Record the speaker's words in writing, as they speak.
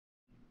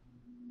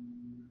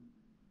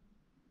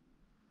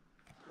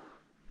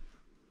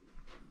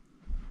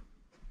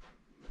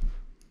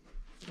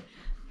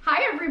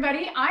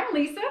everybody, I'm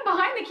Lisa.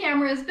 Behind the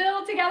camera is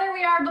Bill. Together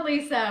we are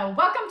Billisa.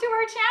 Welcome to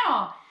our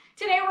channel.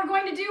 Today we're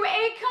going to do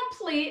a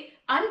complete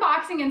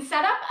unboxing and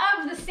setup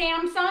of the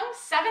Samsung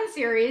 7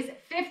 Series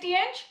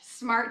 50-inch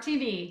Smart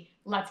TV.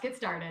 Let's get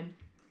started.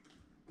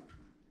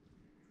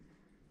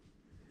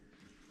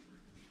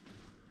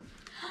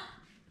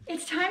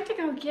 It's time to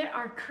go get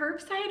our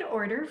curbside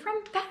order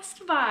from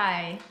Best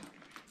Buy.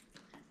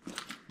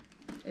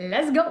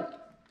 Let's go.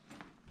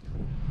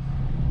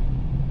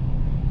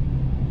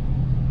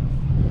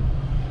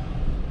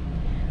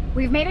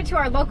 We've made it to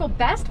our local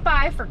Best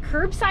Buy for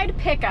curbside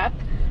pickup.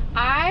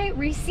 I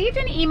received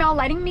an email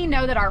letting me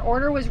know that our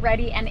order was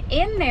ready, and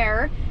in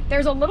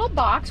there's a little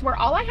box where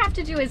all I have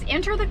to do is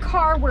enter the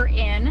car we're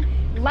in,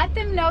 let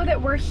them know that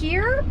we're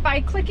here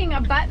by clicking a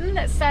button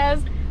that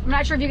says, I'm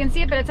not sure if you can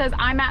see it, but it says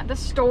I'm at the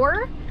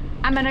store.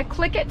 I'm gonna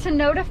click it to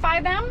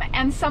notify them,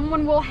 and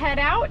someone will head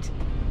out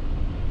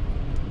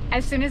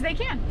as soon as they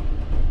can.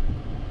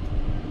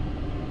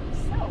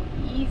 So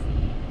easy.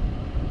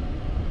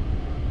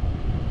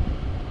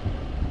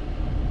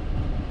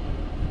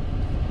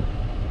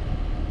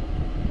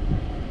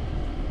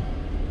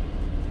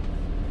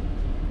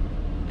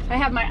 I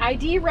have my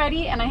ID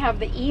ready and I have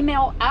the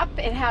email up.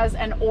 It has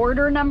an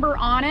order number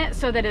on it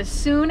so that as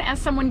soon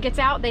as someone gets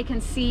out, they can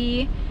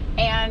see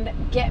and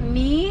get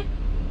me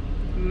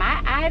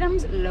my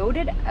items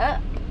loaded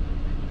up.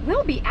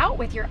 We'll be out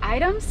with your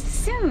items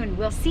soon.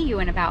 We'll see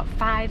you in about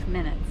 5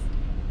 minutes.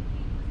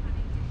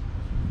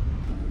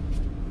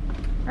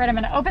 All right, I'm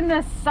gonna open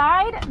this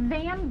side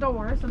van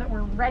door so that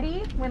we're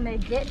ready when they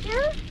get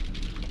here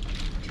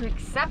to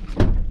accept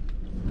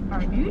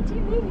our new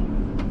TV.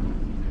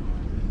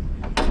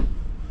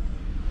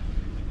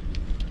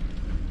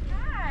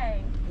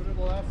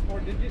 Last 4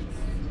 digits?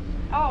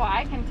 Oh,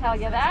 I can tell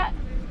you that.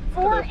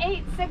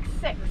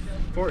 4866.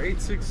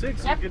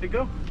 4866. Yep. You're good to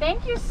go.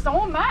 Thank you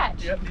so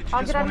much. Yep. Did you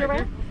I'll get out of your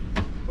way.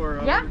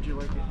 Or yeah. would you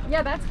like it?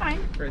 Yeah, that's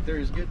fine. Right there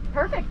is good.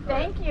 Perfect.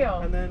 Thank you.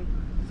 And then,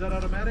 is that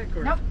automatic?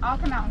 Or? Nope. I'll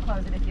come out and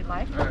close it if you'd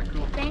like. All right,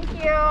 cool. Thank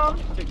you.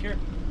 Take care.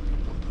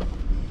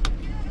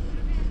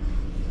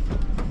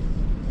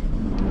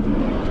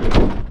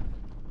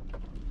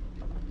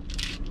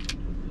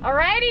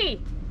 Alrighty.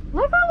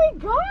 Look what we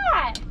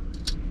got.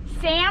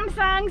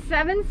 Samsung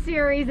 7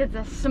 Series. It's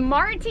a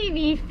smart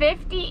TV,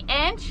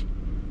 50-inch.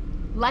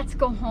 Let's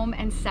go home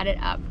and set it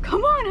up.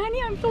 Come on,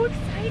 honey, I'm so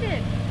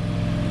excited.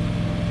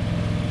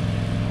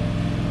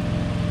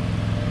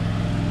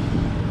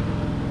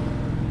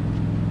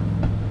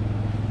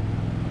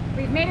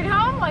 We've made it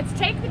home. Let's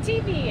take the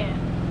TV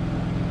in.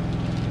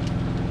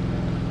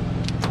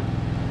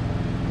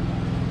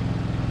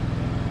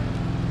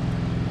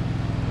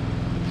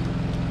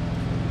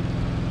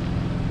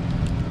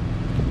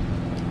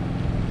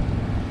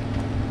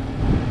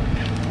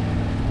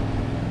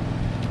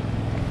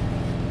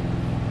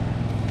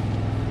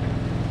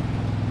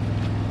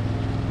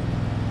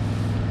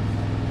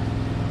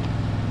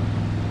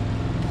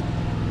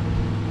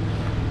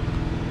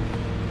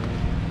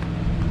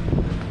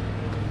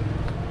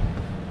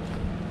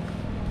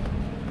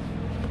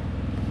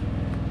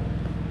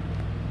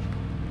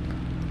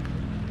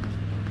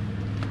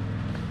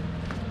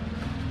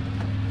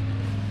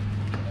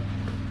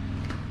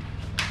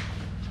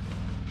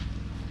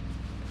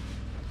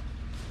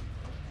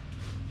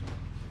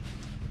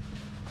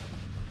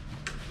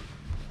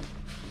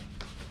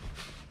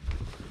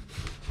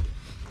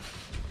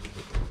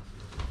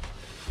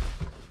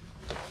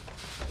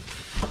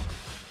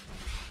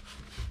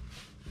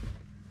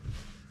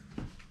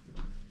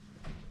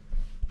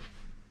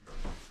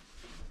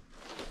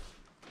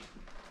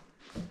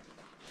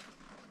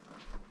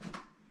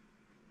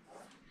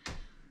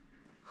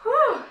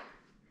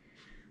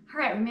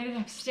 We made it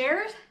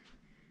upstairs.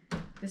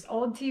 This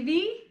old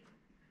TV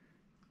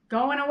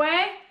going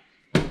away.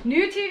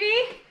 New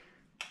TV.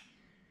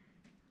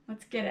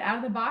 Let's get it out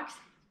of the box.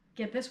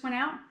 Get this one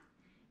out.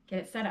 Get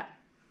it set up.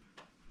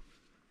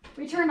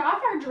 We turned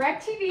off our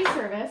DirecTV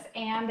service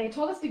and they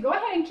told us to go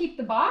ahead and keep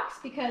the box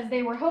because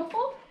they were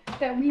hopeful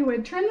that we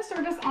would turn the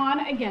service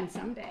on again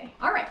someday.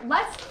 All right,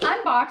 let's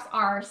unbox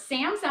our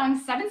Samsung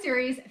 7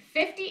 Series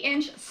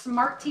 50-inch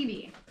Smart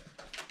TV.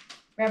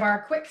 We have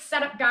our quick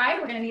setup guide.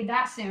 We're going to need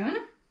that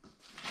soon.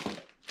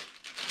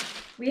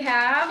 We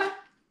have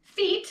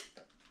feet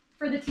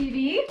for the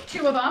TV,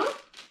 2 of them.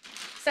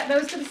 Set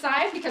those to the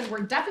side because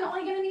we're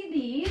definitely going to need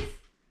these.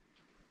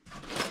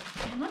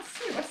 And let's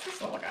see, what's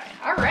this little guy?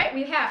 All right,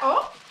 we have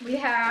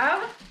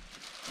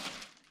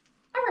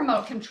a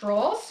remote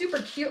control,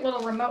 super cute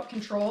little remote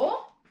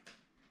control.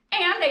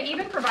 And they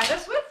even provide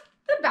us with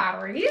the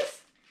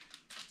batteries.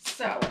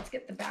 So let's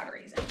get the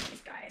batteries in these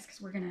guys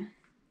because we're going to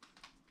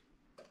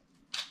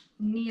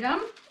need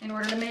them in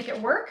order to make it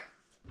work.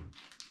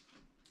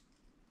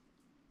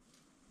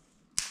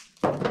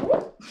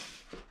 All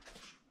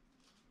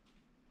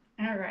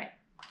right,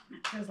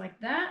 that goes like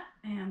that,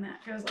 and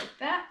that goes like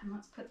that, and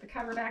let's put the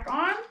cover back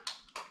on.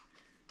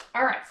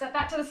 All right, set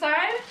that to the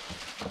side.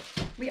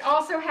 We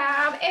also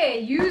have a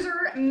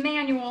user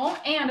manual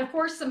and, of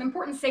course, some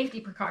important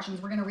safety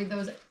precautions. We're going to read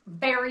those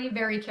very,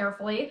 very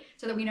carefully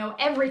so that we know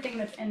everything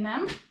that's in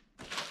them.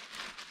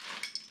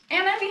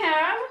 And then we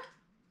have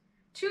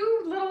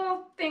two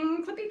little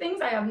clippy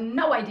things. I have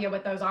no idea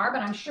what those are,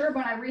 but I'm sure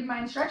when I read my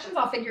instructions,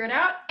 I'll figure it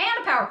out.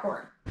 And a power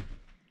cord.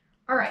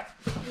 All right,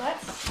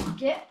 let's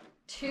get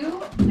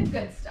to the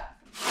good stuff.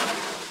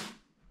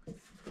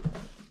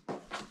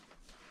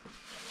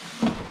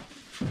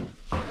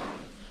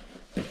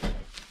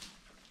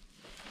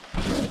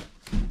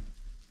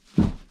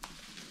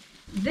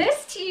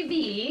 This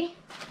TV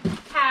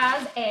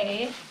has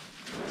a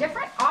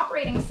different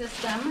operating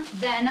system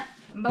than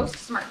most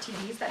smart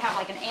TVs that have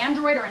like an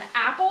Android or an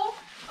Apple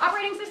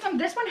operating system.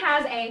 This one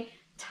has a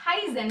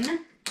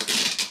Tizen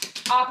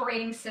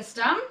operating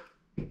system,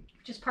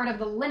 which is part of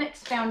the Linux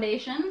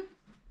Foundation.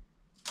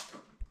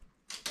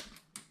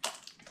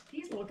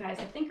 These little guys,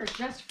 I think, are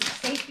just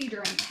for safety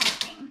during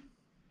testing.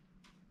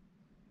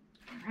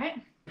 All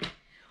right.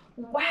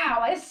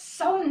 Wow, it's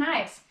so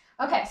nice.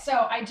 Okay,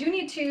 so I do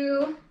need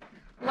to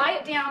lie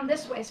it down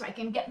this way so I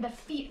can get the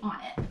feet on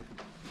it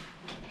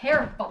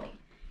carefully.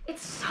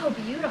 It's so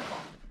beautiful.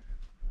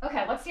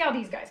 Okay, let's see how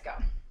these guys go.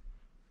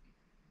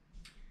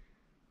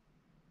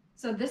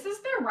 So this is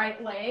their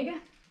right leg,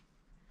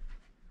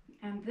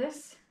 and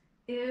this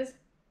is,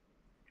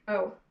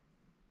 oh,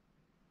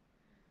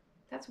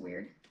 that's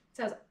weird. It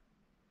says,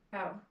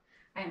 oh,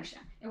 I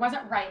understand. It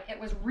wasn't right, it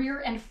was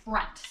rear and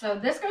front. So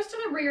this goes to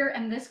the rear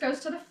and this goes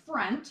to the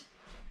front.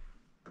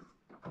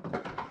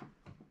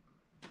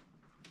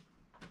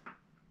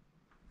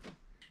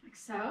 Like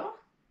so.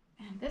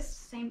 And this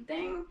same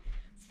thing,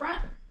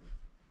 front.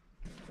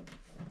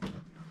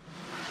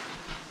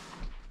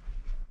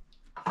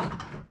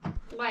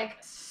 Like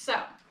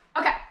so.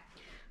 Okay,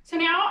 so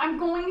now I'm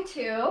going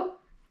to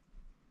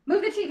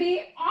move the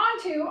TV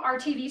onto our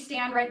TV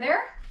stand right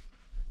there,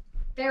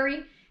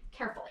 very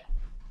carefully.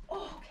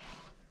 Okay.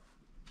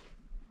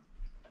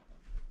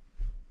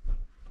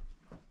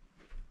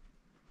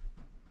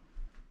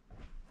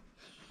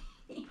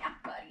 Yeah,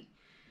 buddy.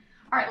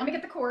 All right, let me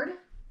get the cord.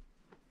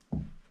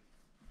 Other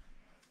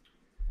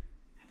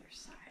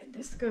side.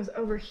 This goes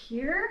over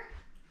here,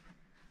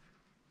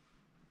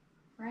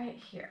 right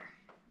here.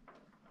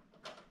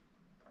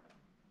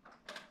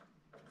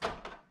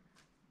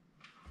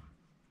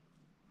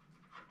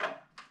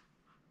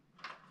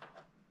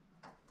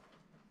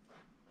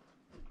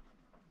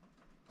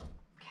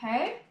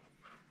 Okay,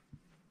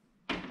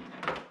 and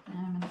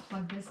I'm going to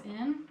plug this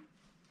in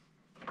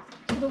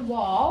to the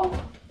wall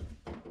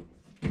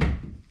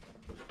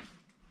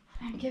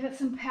and give it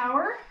some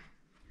power.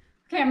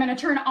 Okay, I'm going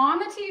to turn on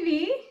the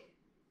TV,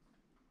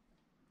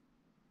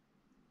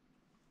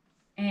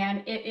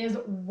 and it is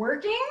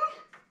working.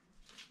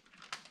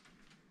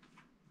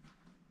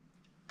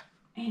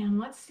 And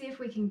let's see if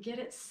we can get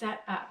it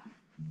set up.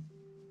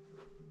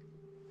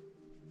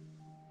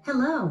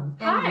 Hello and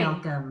Hi.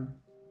 welcome.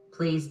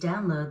 Please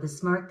download the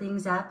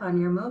SmartThings app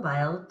on your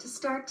mobile to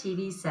start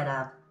TV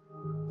setup.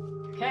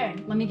 Okay,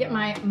 let me get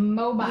my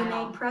mobile. You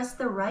may press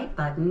the right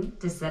button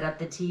to set up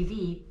the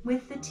TV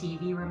with the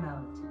TV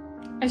remote.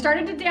 I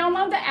started to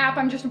download the app.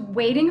 I'm just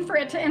waiting for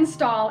it to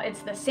install.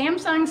 It's the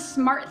Samsung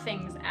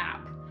SmartThings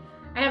app.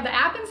 I have the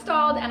app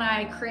installed and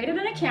I created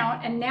an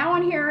account, and now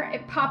on here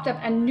it popped up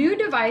a new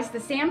device, the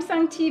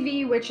Samsung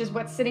TV, which is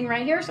what's sitting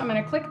right here. So I'm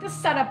going to click the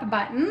setup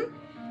button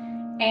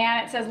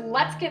and it says,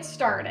 let's get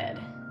started.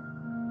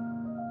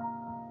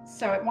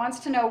 So it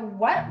wants to know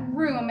what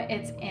room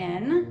it's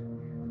in.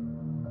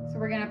 So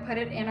we're going to put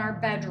it in our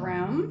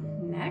bedroom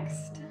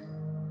next.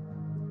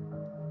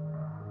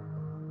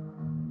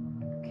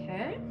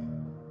 Okay.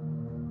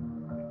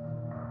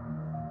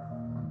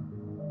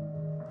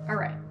 All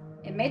right.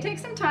 It may take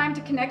some time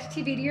to connect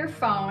TV to your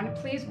phone.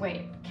 Please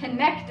wait.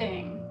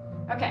 Connecting.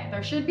 Okay,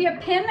 there should be a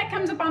pin that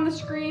comes up on the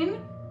screen.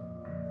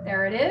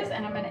 There it is,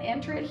 and I'm going to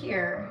enter it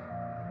here.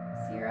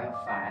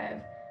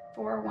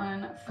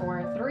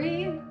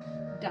 054143.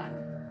 Done.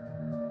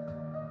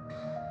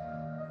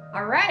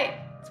 All right,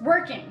 it's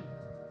working.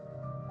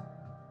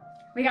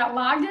 We got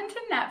logged into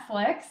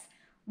Netflix,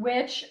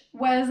 which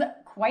was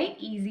quite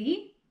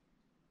easy.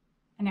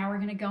 And now we're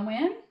going to go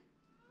in and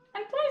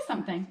play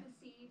something.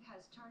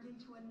 Has turned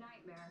into a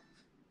nightmare.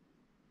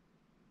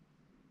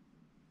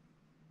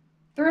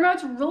 The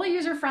remote's really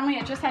user-friendly.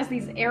 It just has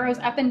these arrows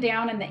up and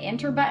down and the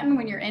enter button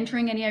when you're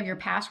entering any of your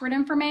password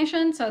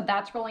information. So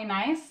that's really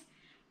nice.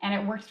 And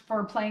it works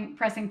for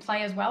pressing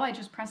play as well. I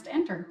just pressed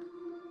enter.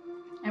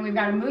 And we've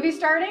got a movie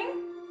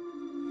starting.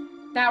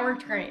 That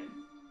worked great.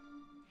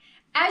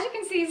 As you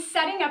can see,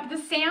 setting up the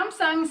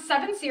Samsung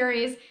 7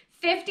 Series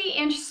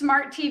 50-inch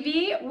smart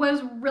TV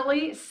was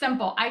really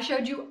simple. I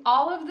showed you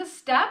all of the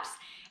steps.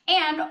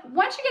 And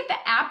once you get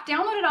the app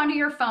downloaded onto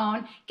your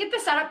phone, get the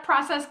setup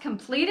process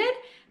completed,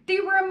 the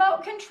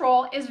remote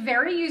control is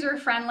very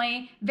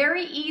user-friendly,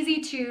 very easy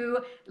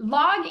to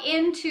log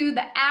into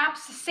the apps,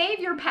 save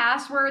your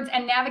passwords,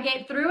 and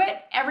navigate through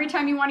it every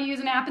time you want to use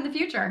an app in the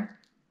future.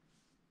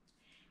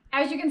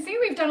 As you can see,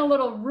 we've done a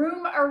little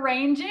room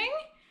arranging.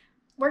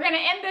 we're gonna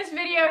end this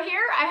video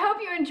here. I hope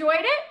you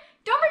enjoyed it.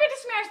 Don't forget to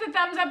smash the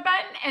thumbs up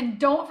button and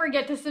don't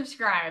forget to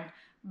subscribe.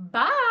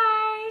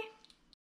 Bye.